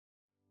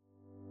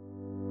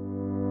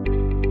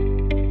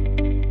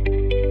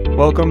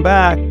Welcome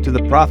back to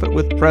the Profit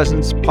with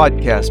Presence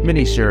podcast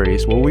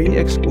mini-series, where we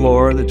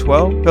explore the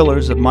 12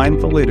 pillars of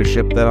mindful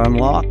leadership that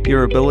unlock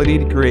your ability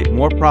to create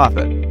more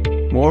profit,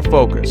 more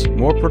focus,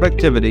 more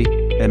productivity,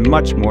 and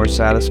much more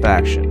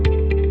satisfaction.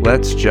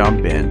 Let's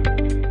jump in.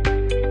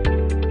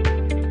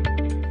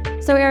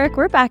 So Eric,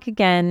 we're back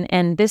again,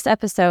 and this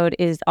episode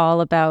is all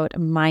about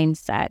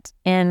mindset.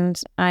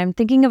 And I'm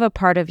thinking of a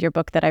part of your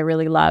book that I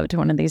really loved,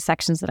 one of these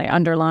sections that I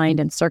underlined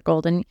and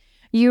circled. And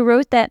you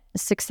wrote that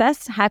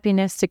success,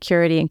 happiness,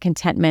 security, and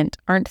contentment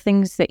aren't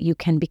things that you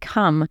can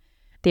become.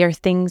 They are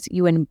things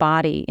you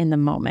embody in the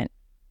moment.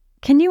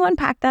 Can you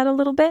unpack that a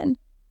little bit?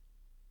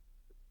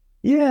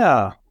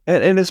 Yeah.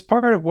 And it's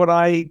part of what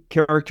I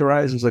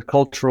characterize as a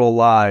cultural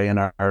lie in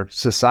our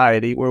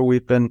society, where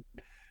we've been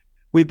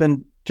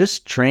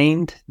just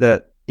trained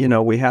that,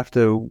 we have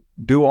to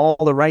do all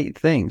the right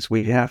things.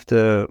 We have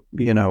to,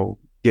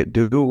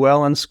 do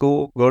well in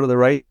school, go to the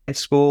right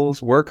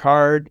schools, work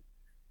hard,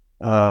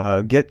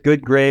 get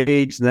good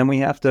grades. Then we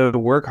have to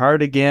work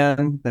hard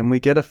again. Then we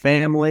get a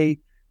family,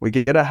 we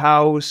get a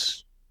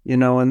house,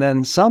 and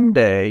then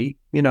someday,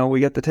 we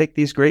get to take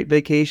these great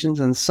vacations,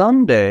 and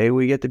someday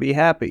we get to be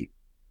happy.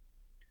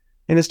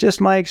 And it's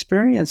just my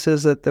experience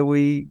is that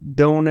we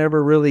don't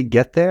ever really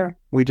get there.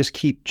 We just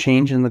keep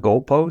changing the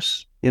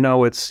goalposts.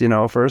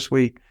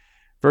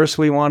 First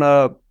we want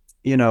to,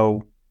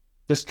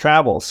 just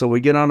travel. So we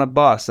get on a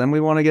bus, then we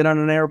want to get on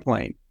an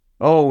airplane.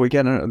 Oh,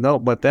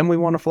 but then we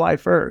want to fly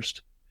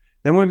first.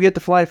 Then when we get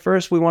to fly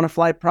first, we want to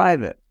fly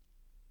private.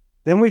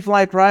 Then we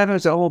fly private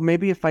and say, oh,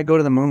 maybe if I go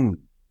to the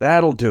moon,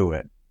 that'll do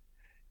it.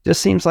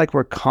 Just seems like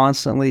we're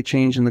constantly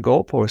changing the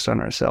goalposts on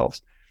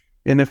ourselves.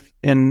 And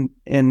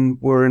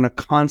we're in a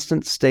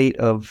constant state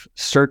of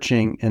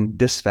searching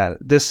and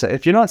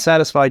if you're not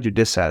satisfied, you're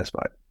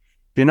dissatisfied.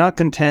 If you're not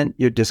content,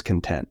 you're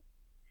discontent.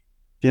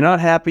 If you're not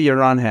happy,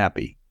 you're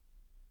unhappy.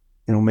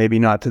 Maybe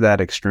not to that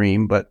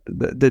extreme, but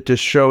that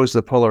just shows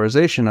the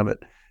polarization of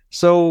it.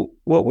 So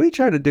what we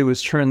try to do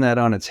is turn that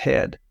on its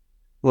head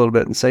a little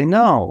bit and say,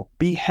 no,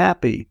 be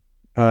happy.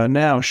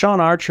 Now, Sean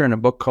Archer, in a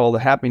book called The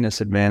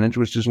Happiness Advantage,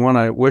 which is one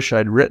I wish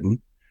I'd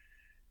written,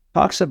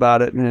 talks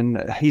about it,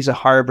 and he's a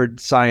Harvard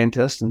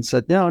scientist, and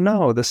said,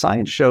 no, the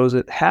science shows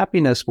that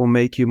happiness will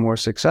make you more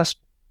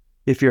successful.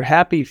 If you're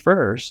happy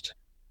first,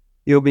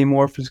 you'll be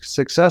more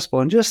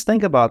successful. And just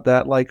think about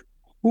that, like,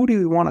 who do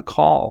you want to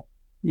call?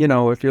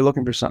 If you're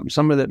looking for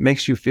somebody that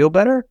makes you feel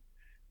better,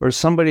 or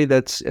somebody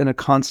that's in a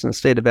constant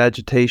state of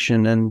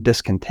agitation and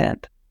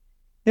discontent.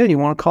 You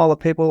want to call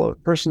a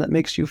person that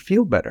makes you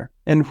feel better.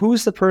 And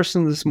who's the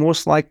person that's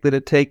most likely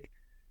to take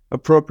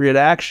appropriate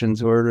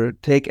actions or to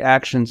take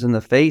actions in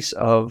the face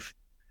of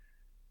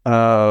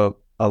a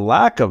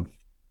lack of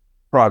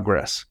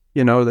progress,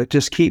 that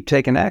just keep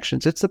taking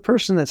actions? It's the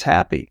person that's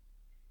happy,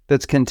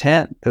 that's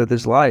content with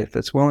his life,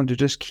 that's willing to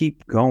just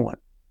keep going.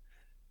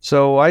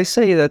 So I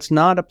say that's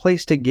not a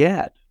place to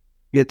get.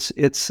 It's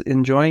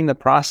enjoying the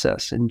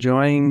process,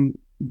 enjoying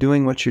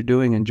doing what you're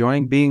doing,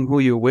 enjoying being who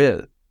you're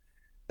with.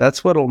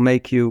 That's what'll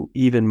make you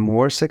even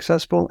more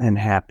successful and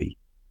happy.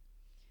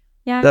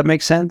 Yeah, that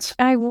makes sense?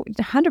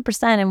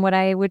 100%. And what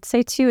I would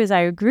say too is I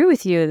agree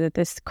with you that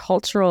this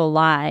cultural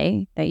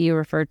lie that you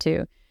refer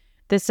to,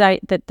 this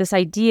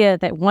idea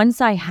that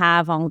once I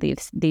have all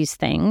these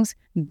things,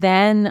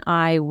 then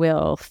I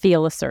will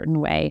feel a certain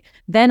way.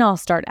 Then I'll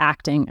start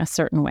acting a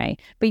certain way.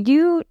 But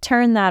you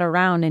turn that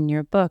around in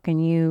your book,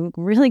 and you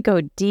really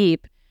go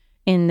deep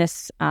in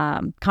this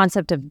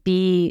concept of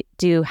be,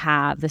 do,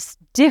 have, this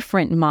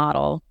different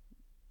model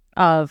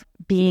of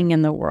being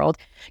in the world.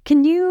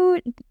 Can you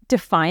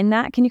define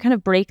that? Can you kind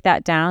of break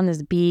that down,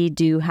 this be,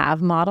 do,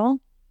 have model?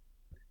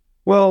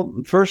 Well,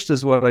 first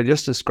is what I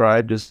just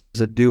described as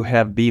a do,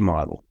 have, be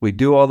model. We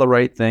do all the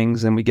right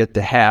things, and we get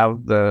to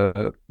have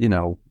the,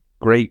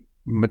 great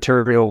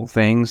material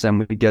things, and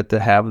we get to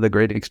have the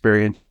great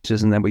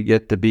experiences, and then we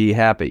get to be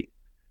happy.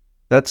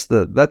 That's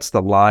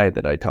the lie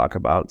that I talk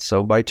about.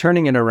 So by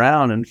turning it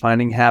around and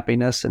finding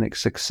happiness and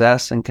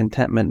success and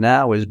contentment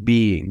now is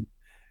being.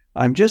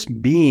 I'm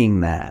just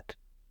being that.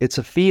 It's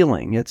a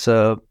feeling. It's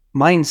a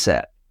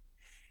mindset.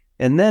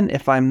 And then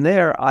if I'm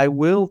there, I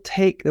will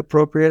take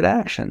appropriate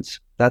actions.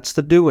 That's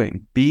the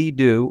doing, be,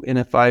 do. And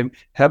if I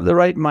have the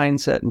right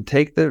mindset and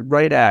take the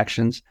right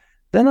actions,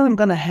 then I'm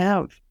going to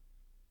have,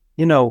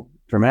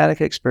 dramatic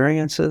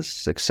experiences,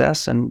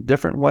 success and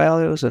different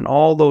values and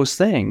all those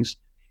things.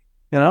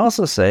 And I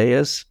also say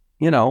is,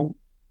 and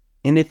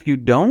if you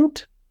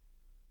don't,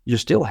 you're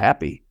still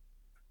happy.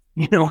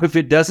 If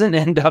it doesn't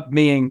end up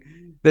being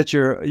that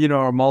you're,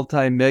 a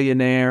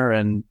multimillionaire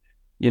and,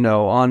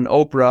 on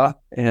Oprah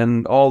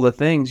and all the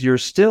things, you're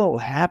still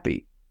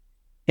happy.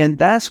 And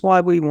that's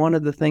why we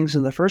wanted the things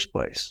in the first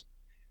place.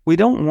 We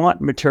don't want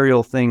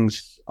material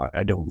things,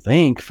 I don't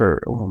think,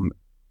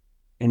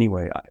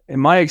 anyway, in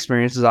my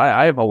experiences,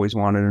 I've always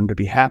wanted them to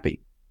be happy.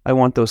 I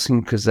want those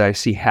things because I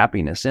see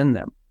happiness in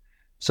them.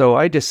 So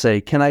I just say,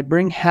 can I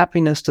bring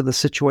happiness to the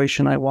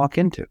situation I walk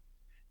into?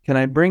 Can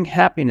I bring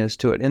happiness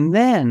to it? And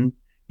then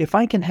if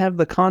I can have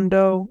the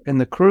condo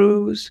and the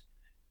cruise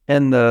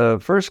and the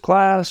first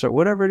class or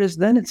whatever it is,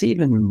 then it's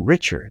even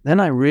richer. Then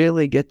I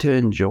really get to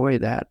enjoy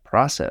that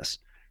process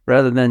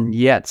rather than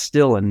yet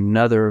still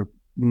another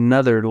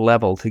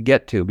level to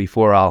get to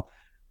before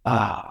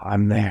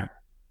I'm there.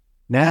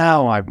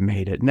 Now I've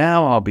made it.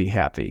 Now I'll be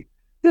happy.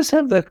 Just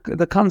have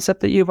the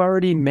concept that you've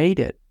already made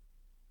it.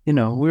 We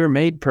were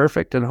made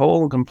perfect and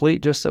whole and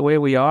complete just the way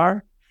we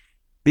are.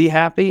 Be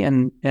happy,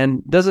 and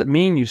doesn't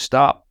mean you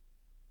stop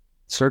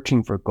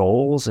searching for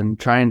goals and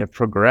trying to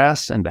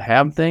progress and to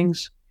have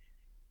things.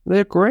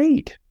 They're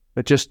great,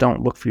 but just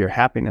don't look for your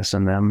happiness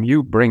in them.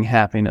 You bring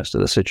happiness to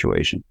the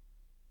situation.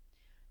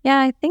 Yeah,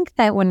 I think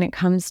that when it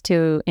comes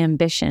to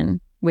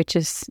ambition, which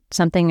is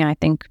something I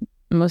think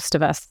most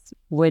of us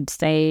would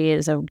say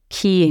is a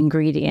key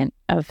ingredient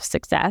of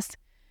success,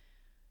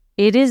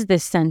 it is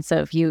this sense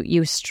of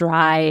you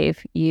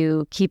strive,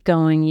 you keep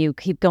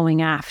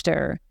going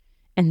after,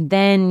 and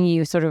then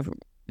you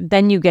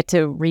get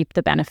to reap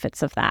the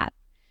benefits of that.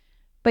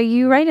 But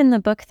you write in the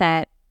book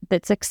that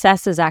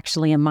success is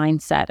actually a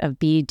mindset of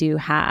be, do,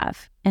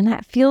 have. And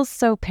that feels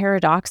so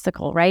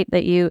paradoxical, right?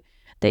 That you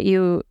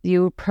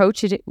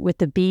approach it with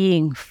the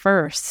being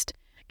first.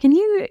 Can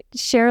you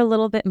share a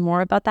little bit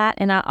more about that?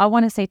 And I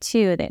want to say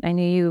too that I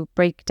know you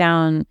break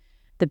down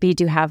the be,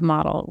 do, have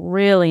model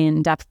really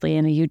in depthly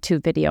in a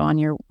YouTube video on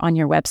your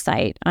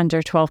website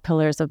under 12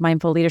 Pillars of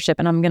Mindful Leadership.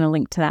 And I'm going to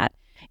link to that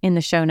in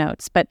the show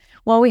notes. But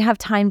while we have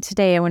time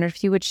today, I wonder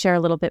if you would share a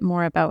little bit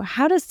more about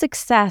how does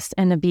success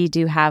and a be,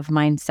 do, have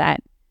mindset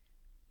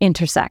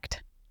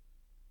intersect?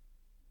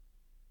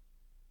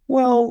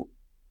 Well,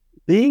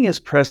 being is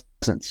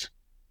presence,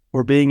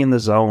 or being in the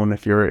zone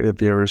if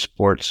you're a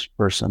sports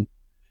person.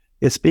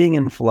 It's being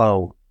in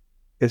flow.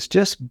 It's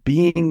just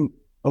being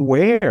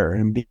aware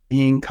and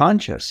being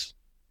conscious.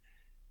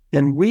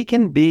 And we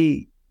can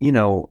be,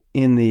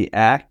 in the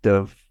act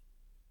of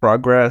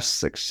progress,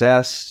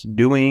 success,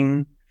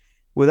 doing,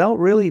 without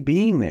really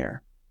being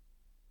there.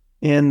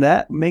 And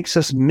that makes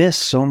us miss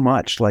so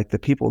much, like the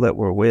people that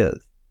we're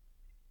with.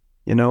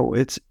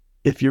 It's,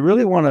 if you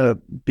really want to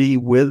be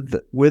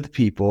with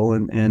people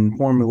and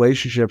form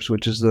relationships,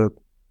 which is the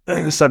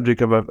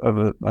subject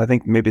of I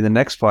think maybe the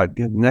next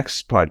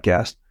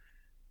podcast,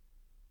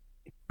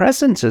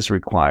 presence is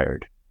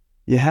required.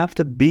 You have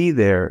to be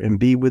there and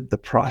be with the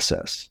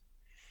process.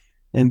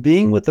 And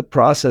being with the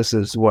process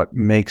is what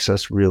makes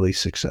us really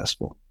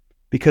successful,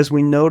 because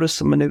we notice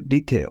the minute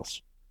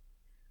details.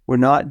 We're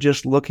not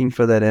just looking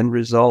for that end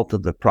result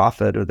of the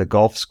profit or the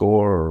golf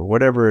score or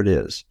whatever it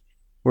is.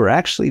 We're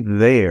actually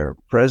there,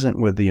 present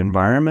with the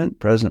environment,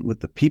 present with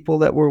the people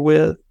that we're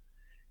with.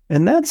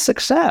 And that's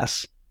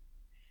success.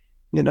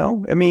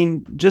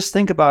 Just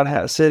think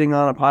about sitting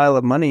on a pile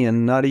of money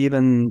and not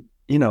even,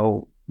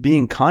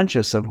 being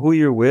conscious of who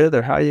you're with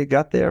or how you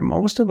got there.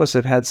 Most of us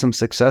have had some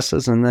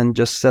successes and then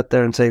just sit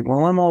there and say,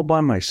 well, I'm all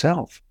by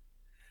myself.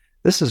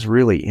 This is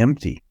really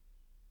empty.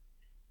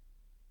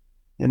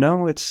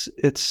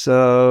 It's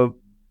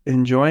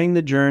enjoying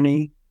the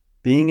journey,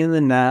 being in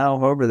the now.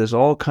 However, there's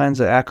all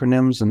kinds of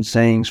acronyms and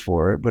sayings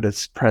for it, but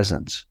it's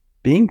presence.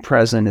 Being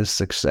present is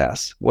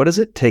success. What does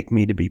it take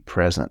me to be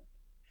present?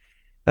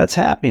 That's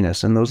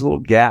happiness. And those little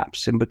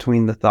gaps in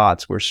between the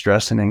thoughts where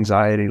stress and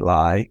anxiety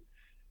lie,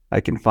 I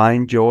can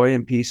find joy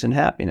and peace and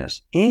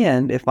happiness.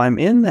 And if I'm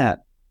in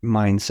that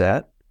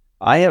mindset,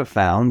 I have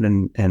found,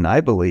 and I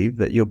believe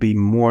that you'll be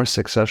more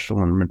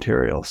successful in a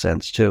material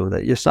sense too,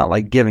 that it's not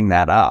like giving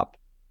that up.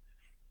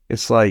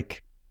 It's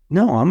like,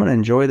 no, I'm going to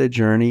enjoy the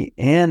journey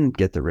and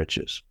get the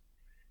riches.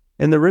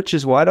 And the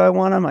riches, why do I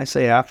want them? I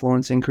say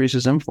affluence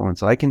increases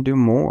influence. I can do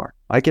more.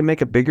 I can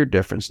make a bigger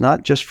difference,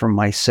 not just for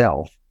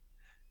myself,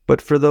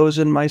 but for those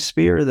in my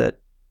sphere that,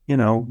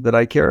 that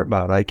I care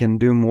about. I can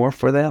do more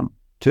for them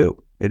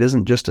too. It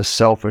isn't just a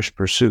selfish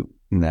pursuit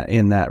in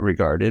that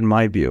regard, in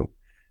my view.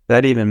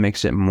 That even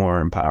makes it more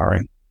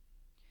empowering.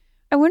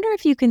 I wonder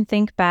if you can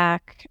think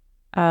back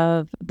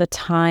of the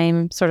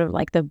time, sort of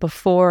like the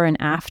before and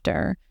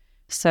after.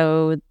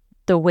 So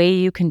the way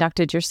you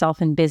conducted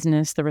yourself in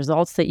business, the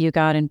results that you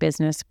got in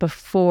business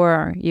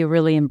before you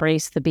really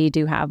embraced the be,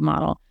 do, have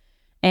model,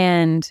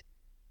 and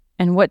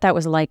what that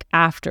was like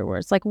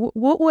afterwards. Like,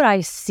 what would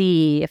I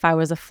see if I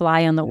was a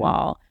fly on the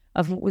wall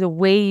of the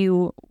way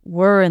you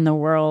were in the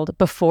world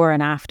before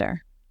and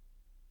after?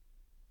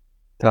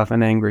 Tough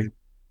and angry.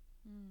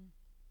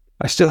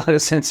 I still had a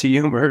sense of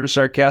humor,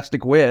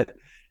 sarcastic wit,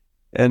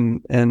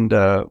 and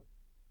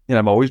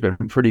I've always been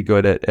pretty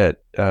good at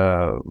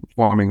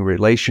forming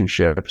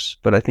relationships,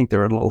 but I think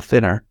they're a little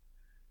thinner.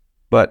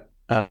 But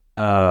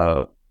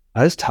I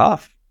was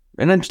tough,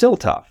 and I'm still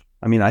tough.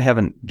 I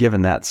haven't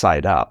given that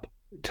side up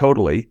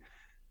totally,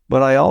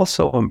 but I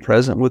also am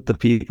present with the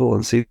people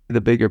and see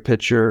the bigger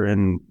picture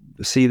and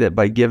see that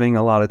by giving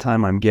a lot of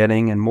time I'm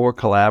getting, and more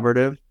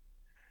collaborative,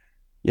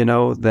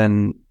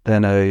 than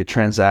a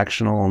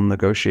transactional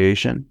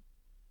negotiation.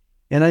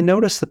 And I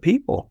notice the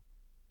people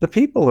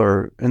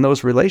are in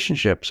those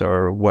relationships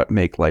are what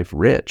make life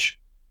rich,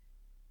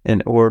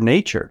 or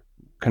nature,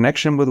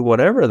 connection with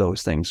whatever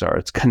those things are.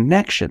 It's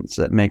connections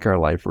that make our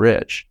life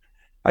rich.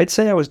 I'd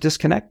say I was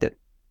disconnected.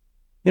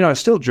 I was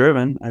still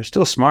driven. I was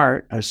still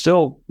smart. I was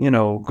still,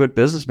 a good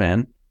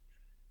businessman,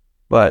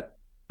 but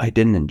I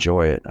didn't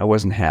enjoy it. I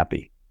wasn't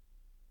happy.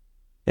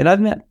 And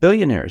I've met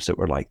billionaires that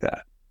were like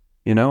that,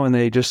 and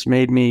they just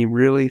made me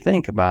really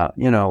think about,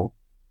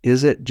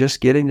 is it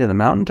just getting to the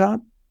mountaintop,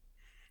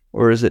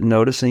 or is it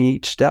noticing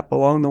each step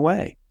along the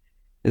way?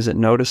 Is it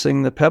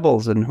noticing the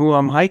pebbles and who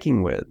I'm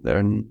hiking with?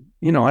 And,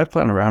 I've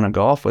played around in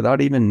golf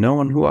without even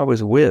knowing who I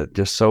was with,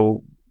 just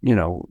so,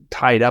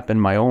 tied up in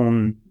my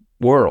own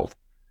world.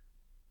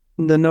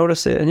 And to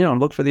notice it and,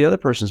 look for the other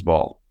person's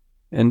ball,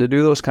 and to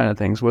do those kind of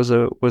things was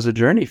a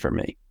journey for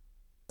me.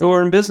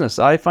 Or in business,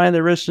 I find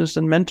the richness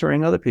in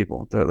mentoring other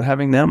people,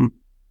 having them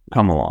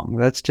come along.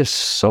 That's just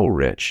so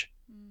rich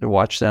to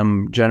watch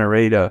them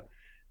generate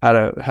how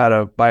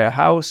to buy a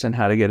house, and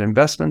how to get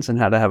investments, and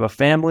how to have a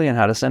family, and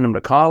how to send them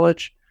to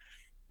college.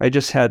 I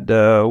just had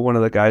one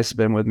of the guys who's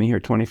been with me here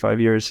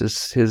 25 years.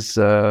 His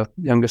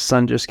youngest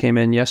son just came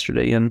in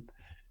yesterday and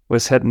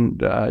was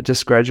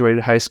just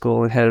graduated high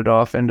school and headed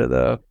off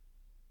into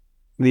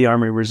the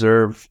Army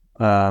Reserve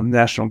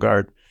National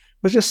Guard. It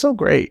was just so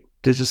great.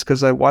 Just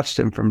because I watched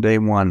him from day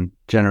one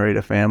generate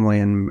a family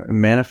and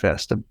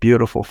manifest a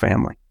beautiful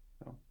family.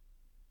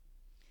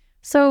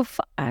 So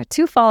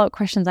 2 follow-up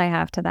questions I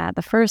have to that.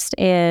 The first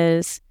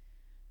is,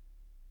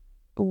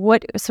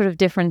 what sort of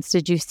difference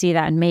did you see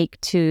that make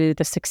to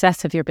the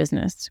success of your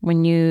business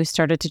when you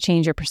started to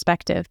change your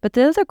perspective? But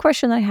the other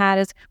question I had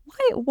is,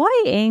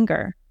 why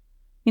anger?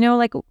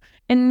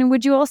 And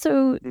would you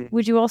also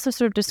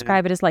sort of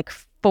describe it as like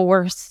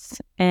force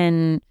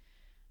and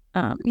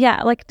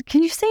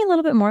can you say a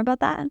little bit more about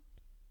that?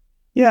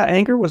 Yeah,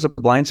 anger was a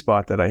blind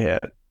spot that I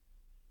had.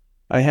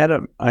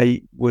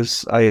 I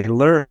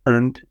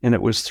learned, and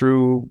it was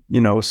through,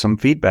 some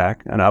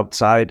feedback and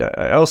outside.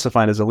 I also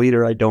find as a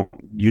leader, I don't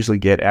usually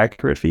get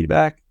accurate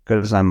feedback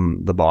because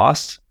I'm the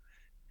boss,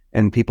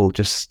 and people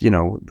just,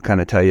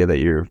 kind of tell you that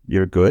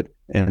you're good,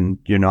 and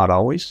you're not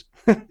always,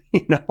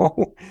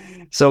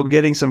 So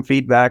getting some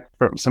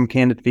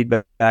candid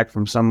feedback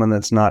from someone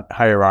that's not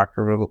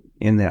hierarchical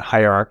in the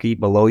hierarchy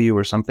below you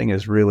or something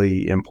is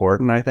really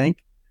important, I think.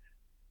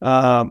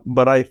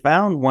 But I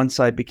found once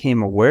I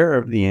became aware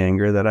of the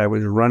anger that I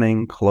was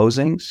running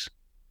closings,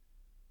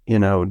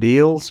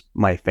 deals,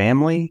 my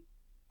family,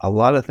 a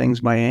lot of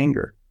things by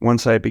anger.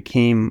 Once I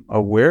became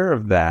aware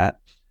of that,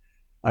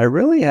 I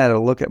really had to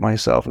look at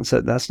myself and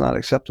said, that's not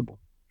acceptable.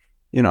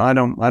 I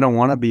don't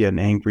want to be an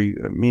angry.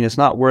 It's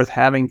not worth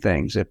having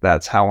things if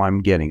that's how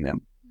I'm getting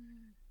them.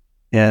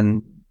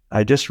 And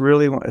I just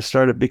really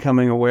started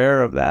becoming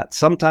aware of that.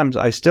 Sometimes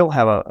I still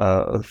have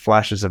a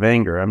flashes of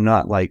anger. I'm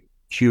not like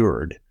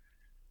cured,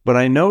 but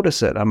I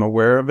notice it. I'm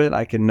aware of it.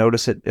 I can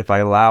notice it. If I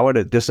allow it,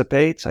 it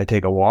dissipates. I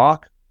take a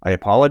walk. I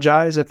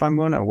apologize if I'm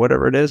going to,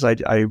 whatever it is.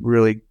 I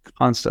really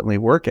constantly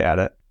work at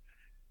it,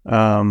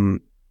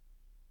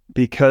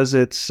 because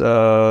it's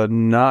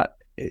not.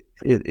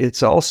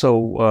 It's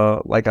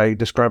also like I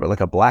describe it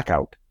like a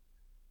blackout.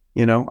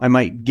 I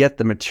might get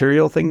the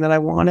material thing that I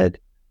wanted,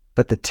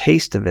 but the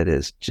taste of it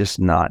is just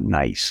not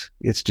nice.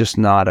 It's just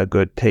not a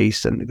good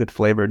taste and a good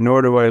flavor,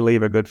 nor do I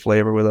leave a good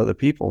flavor with other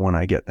people when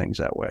I get things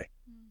that way.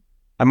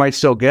 I might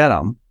still get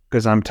them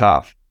because I'm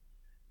tough,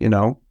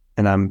 and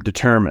I'm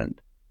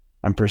determined.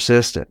 I'm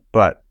persistent,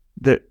 but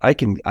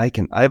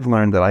I've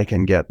learned that I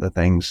can get the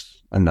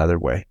things another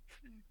way.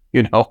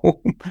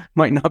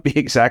 Might not be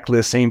exactly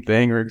the same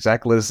thing or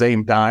exactly the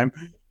same time,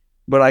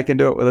 but I can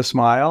do it with a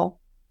smile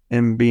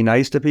and be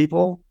nice to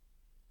people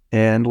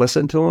and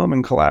listen to them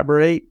and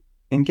collaborate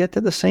and get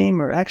to the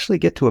same, or actually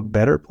get to a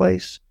better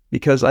place,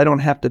 because I don't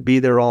have to be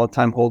there all the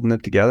time holding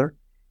it together.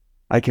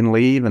 I can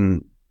leave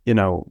and,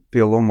 feel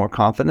a little more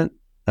confident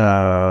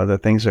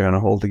that things are going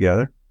to hold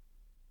together.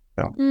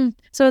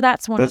 So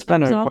that's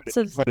been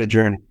quite a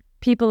journey.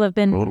 People have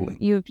been, totally.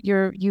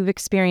 You've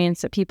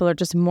experienced that people are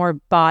just more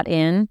bought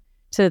in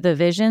to the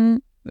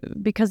vision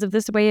because of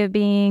this way of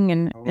being,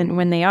 and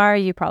when they are,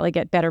 you probably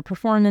get better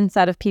performance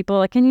out of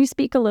people. Can you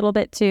speak a little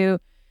bit to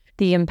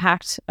the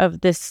impact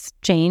of this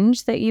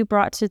change that you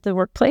brought to the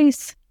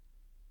workplace?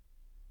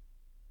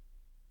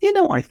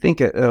 I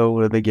think one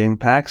of the big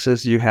impacts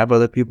is you have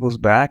other people's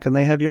back and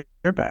they have your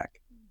back.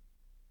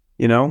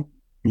 You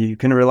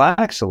can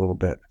relax a little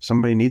bit.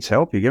 Somebody needs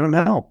help, you give them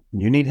help.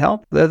 You need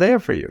help, they're there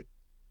for you.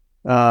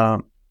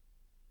 And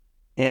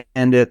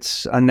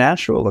it's a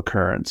natural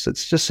occurrence.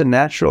 It's just a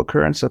natural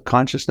occurrence of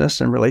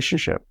consciousness and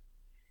relationship,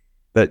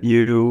 that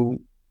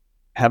you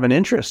have an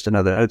interest in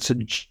it's a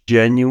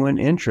genuine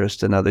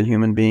interest in other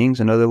human beings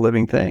and other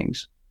living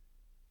things.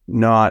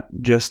 Not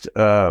just,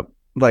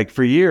 like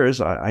for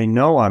years, I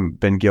know I've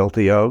been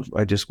guilty of,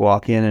 I just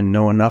walk in and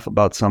know enough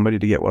about somebody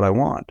to get what I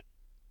want.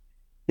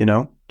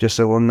 Just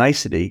a little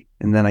nicety,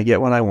 and then I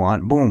get what I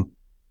want, boom.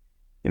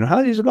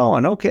 How's it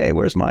going? Okay,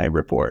 where's my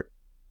report?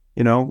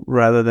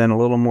 Rather than a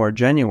little more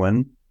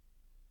genuine,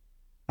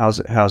 how's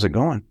it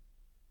going?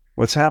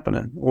 What's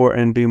happening?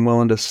 And being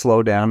willing to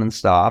slow down and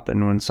stop,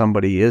 and when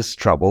somebody is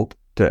troubled,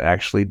 to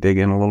actually dig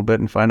in a little bit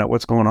and find out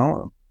what's going on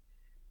with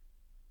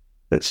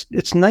them.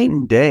 It's night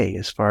and day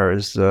as far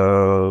as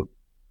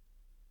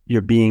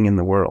your being in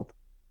the world,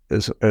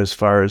 as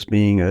far as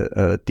being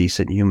a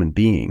decent human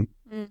being.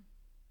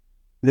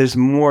 There's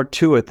more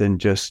to it than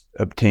just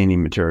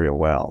obtaining material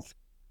wealth.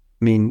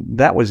 I mean,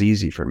 that was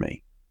easy for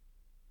me.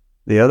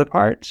 The other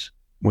parts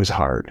was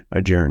hard,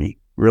 a journey.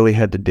 Really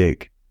had to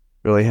dig,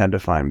 really had to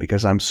find,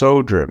 because I'm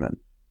so driven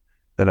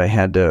that I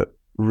had to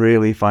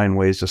really find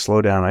ways to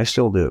slow down. I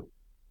still do.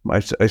 I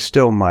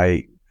still,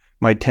 my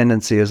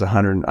tendency is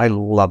 100. I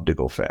love to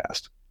go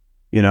fast.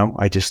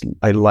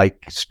 I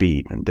like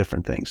speed and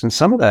different things. And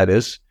some of that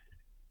is,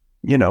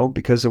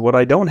 because of what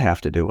I don't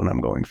have to do when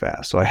I'm going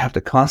fast. So I have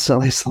to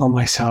constantly slow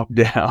myself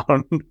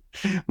down.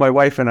 My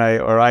wife and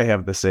I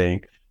have the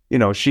saying,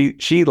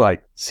 she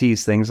like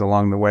sees things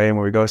along the way, and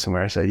when we go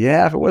somewhere, I say,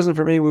 yeah, if it wasn't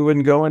for me, we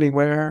wouldn't go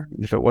anywhere.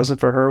 If it wasn't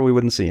for her, we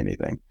wouldn't see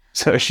anything.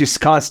 So she's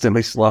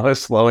constantly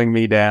slowing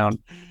me down.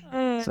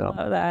 I So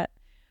love that.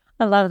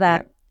 I love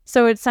that. Yeah.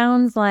 So it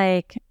sounds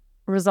like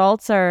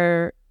results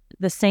are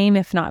the same,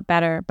 if not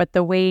better, but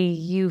the way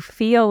you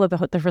feel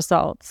about the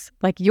results,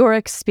 like your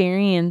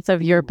experience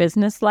of your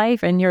business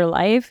life and your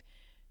life,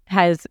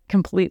 has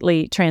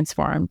completely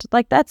transformed.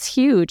 Like, that's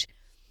huge.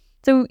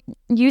 So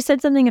you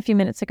said something a few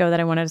minutes ago that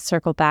I wanted to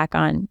circle back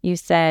on. You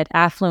said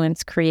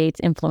affluence creates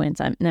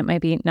influence. And that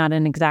might be not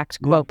an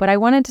exact quote, but I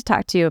wanted to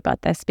talk to you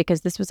about this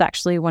because this was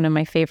actually one of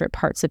my favorite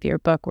parts of your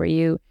book, where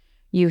you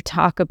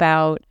talk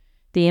about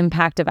the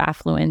impact of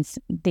affluence,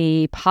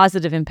 the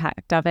positive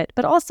impact of it,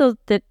 but also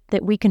that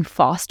we can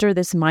foster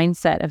this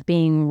mindset of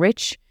being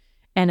rich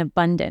and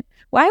abundant.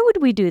 Why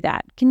would we do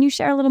that? Can you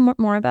share a little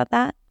more about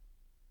that?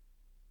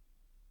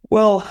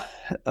 Well,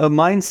 a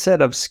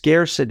mindset of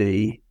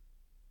scarcity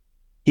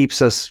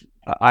keeps us,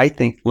 I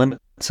think,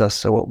 limits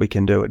us to what we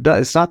can do.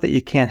 It's not that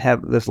you can't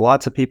have, there's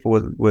lots of people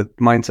with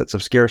mindsets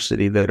of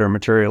scarcity that are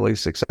materially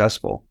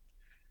successful.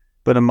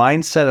 But a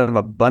mindset of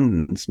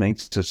abundance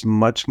makes us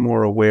much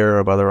more aware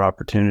of other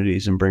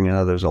opportunities and bringing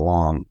others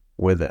along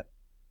with it.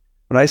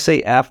 When I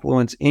say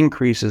affluence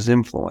increases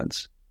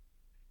influence,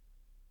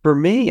 for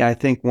me, I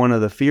think one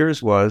of the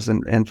fears was,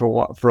 and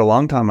for a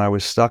long time, I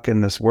was stuck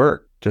in this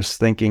work, just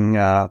thinking,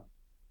 I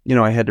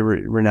had to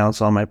renounce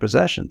all my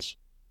possessions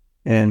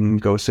and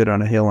go sit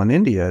on a hill in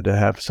India to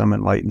have some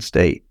enlightened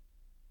state.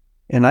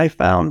 And I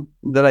found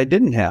that I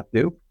didn't have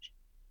to.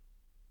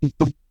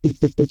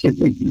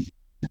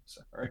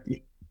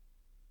 Sorry.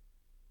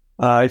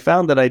 I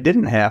found that I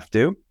didn't have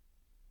to,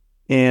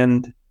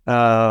 and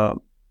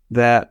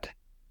that,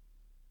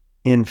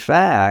 in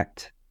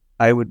fact,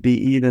 I would be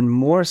even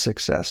more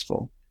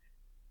successful.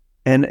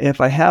 And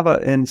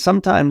and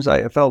sometimes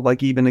I felt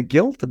like even a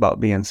guilt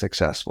about being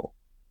successful.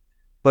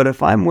 But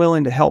if I'm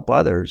willing to help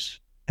others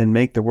and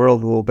make the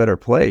world a little better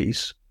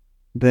place,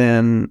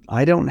 then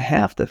I don't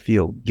have to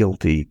feel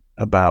guilty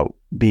about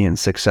being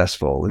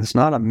successful. It's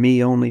not a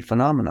me-only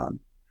phenomenon.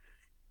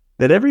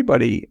 That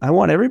I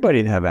want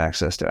everybody to have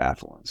access to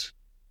affluence,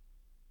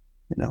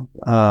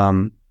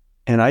 and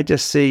I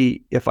just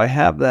see, if I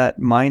have that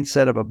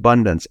mindset of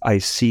abundance, I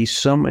see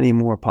so many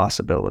more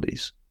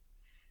possibilities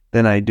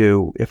than I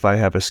do if I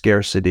have a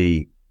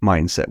scarcity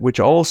mindset, which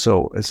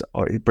also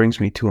it brings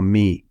me to a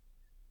me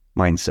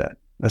mindset,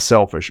 a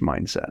selfish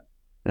mindset.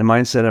 The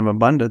mindset of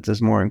abundance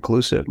is more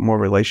inclusive, more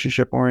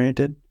relationship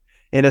oriented.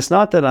 And it's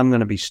not that I'm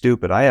going to be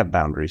stupid. I have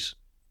boundaries,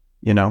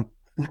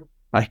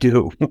 I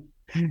do.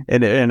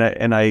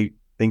 And I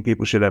think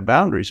people should have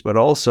boundaries, but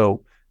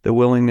also the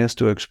willingness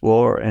to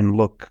explore and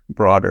look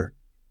broader.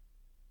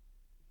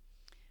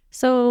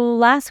 So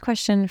last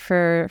question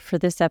for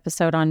this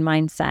episode on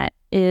mindset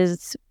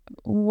is,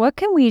 what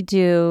can we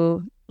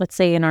do, let's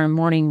say in our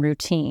morning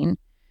routine,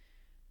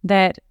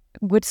 that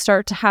would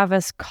start to have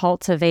us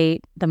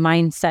cultivate the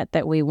mindset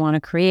that we want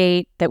to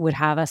create, that would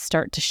have us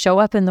start to show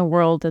up in the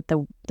world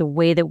the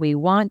way that we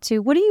want to?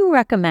 What do you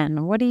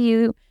recommend? What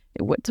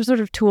sort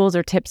of tools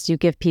or tips do you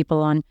give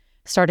people on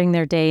starting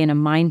their day in a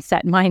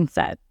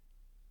mindset?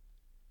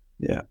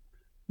 Yeah.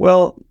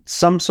 Well,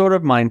 some sort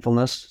of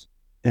mindfulness,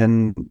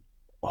 and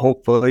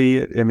hopefully,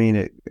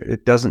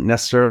 it doesn't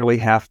necessarily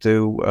have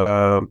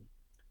to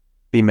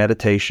be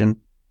meditation,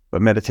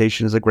 but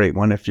meditation is a great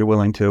one if you're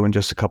willing to, and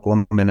just a couple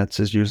of minutes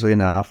is usually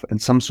enough.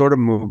 And some sort of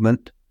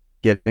movement,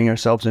 getting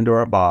ourselves into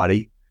our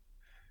body,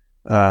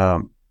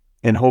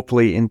 and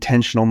hopefully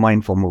intentional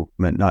mindful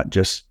movement, not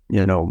just,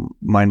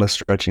 mindless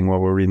stretching while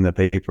we're reading the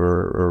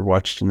paper or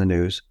watching the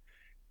news.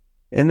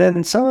 And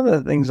then some of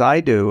the things I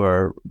do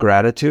are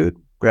gratitude.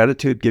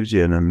 Gratitude gives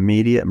you an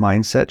immediate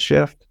mindset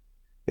shift.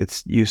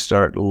 You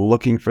start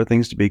looking for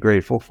things to be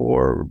grateful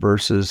for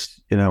versus,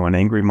 an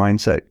angry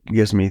mindset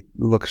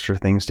looks for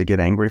things to get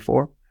angry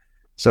for.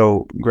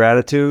 So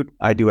gratitude,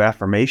 I do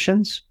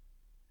affirmations.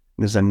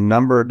 There's a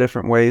number of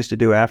different ways to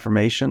do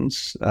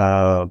affirmations.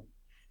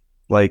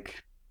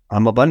 Like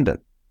I'm abundant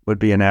would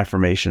be an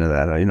affirmation of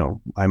that.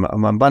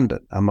 I'm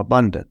abundant. I'm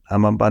abundant.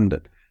 I'm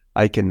abundant.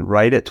 I can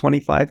write it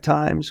 25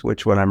 times,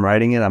 which when I'm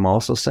writing it, I'm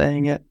also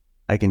saying it.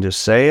 I can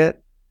just say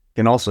it.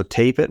 You can also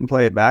tape it and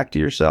play it back to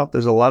yourself.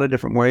 There's a lot of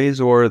different ways,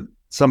 or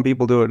some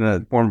people do it in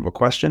a form of a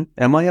question.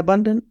 Am I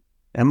abundant?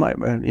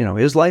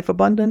 Is life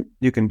abundant?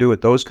 You can do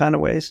it those kind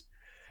of ways.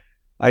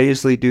 I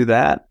usually do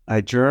that.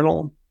 I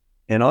journal.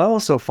 And I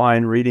also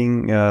find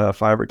reading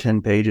 5 or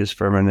 10 pages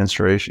from an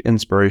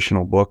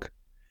inspirational book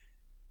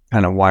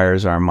kind of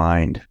wires our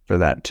mind for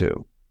that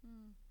too.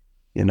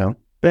 Depending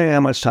on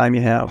how much time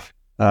you have.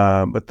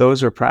 But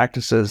those are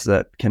practices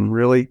that can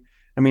really,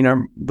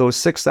 those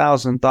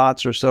 6,000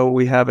 thoughts or so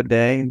we have a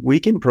day, we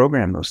can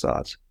program those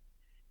thoughts.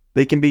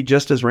 They can be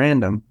just as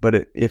random,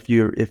 but if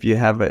you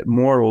have it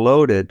more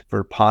loaded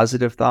for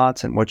positive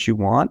thoughts and what you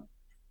want,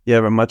 you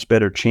have a much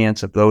better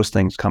chance of those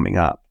things coming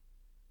up.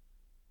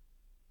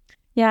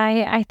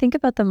 Yeah, I think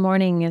about the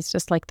morning as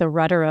just like the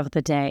rudder of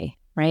the day,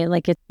 right?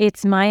 Like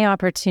it's my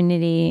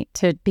opportunity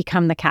to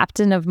become the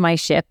captain of my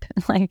ship.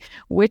 Like,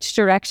 which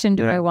direction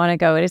do I want to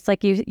go? It's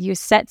like you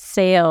set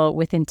sail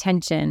with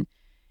intention.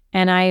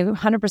 And I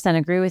 100%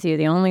 agree with you.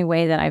 The only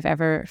way that I've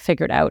ever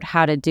figured out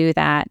how to do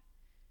that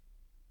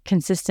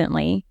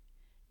consistently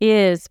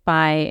is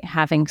by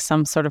having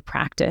some sort of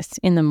practice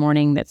in the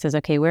morning that says,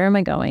 okay, where am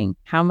I going?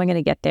 How am I going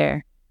to get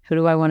there? Who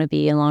do I want to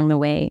be along the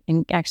way?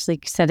 And actually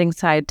setting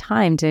aside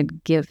time to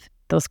give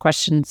those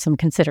questions some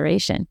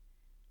consideration.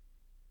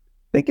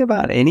 Think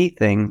about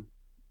anything,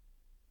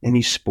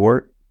 any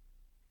sport,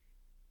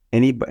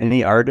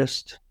 any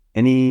artist,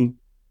 any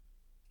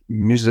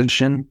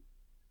musician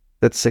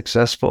that's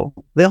successful.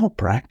 They all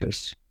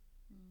practice,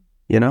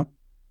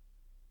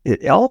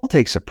 It all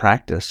takes a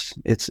practice.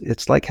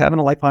 It's like having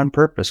a life on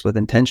purpose with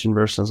intention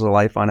versus a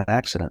life on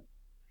accident.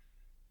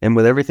 And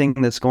with everything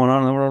that's going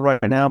on in the world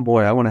right now,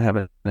 boy, I want to have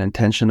an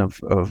intention of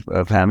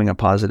having a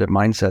positive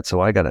mindset so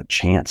I got a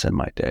chance in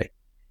my day,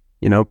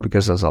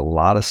 because there's a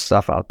lot of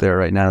stuff out there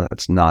right now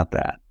that's not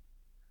that.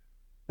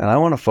 And I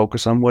want to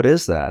focus on what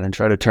is that and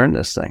try to turn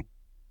this thing.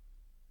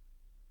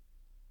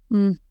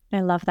 I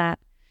love that.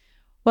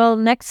 Well,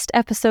 next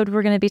episode,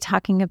 we're going to be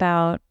talking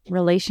about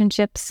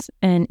relationships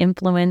and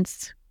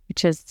influence,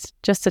 which is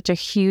just such a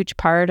huge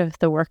part of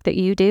the work that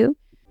you do.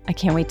 I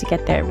can't wait to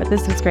get there, but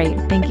this was great.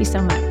 Thank you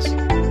so much.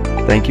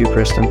 Thank you,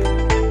 Kristen.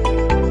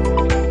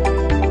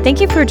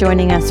 Thank you for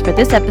joining us for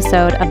this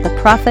episode of the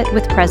Profit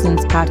with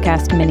Presence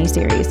podcast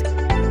miniseries.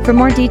 For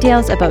more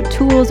details about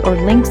tools or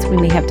links we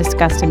may have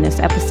discussed in this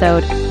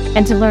episode,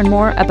 and to learn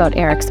more about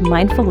Eric's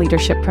Mindful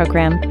Leadership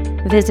Program,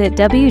 visit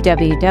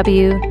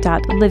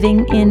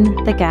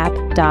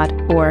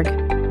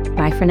www.livinginthegap.org.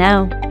 Bye for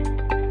now.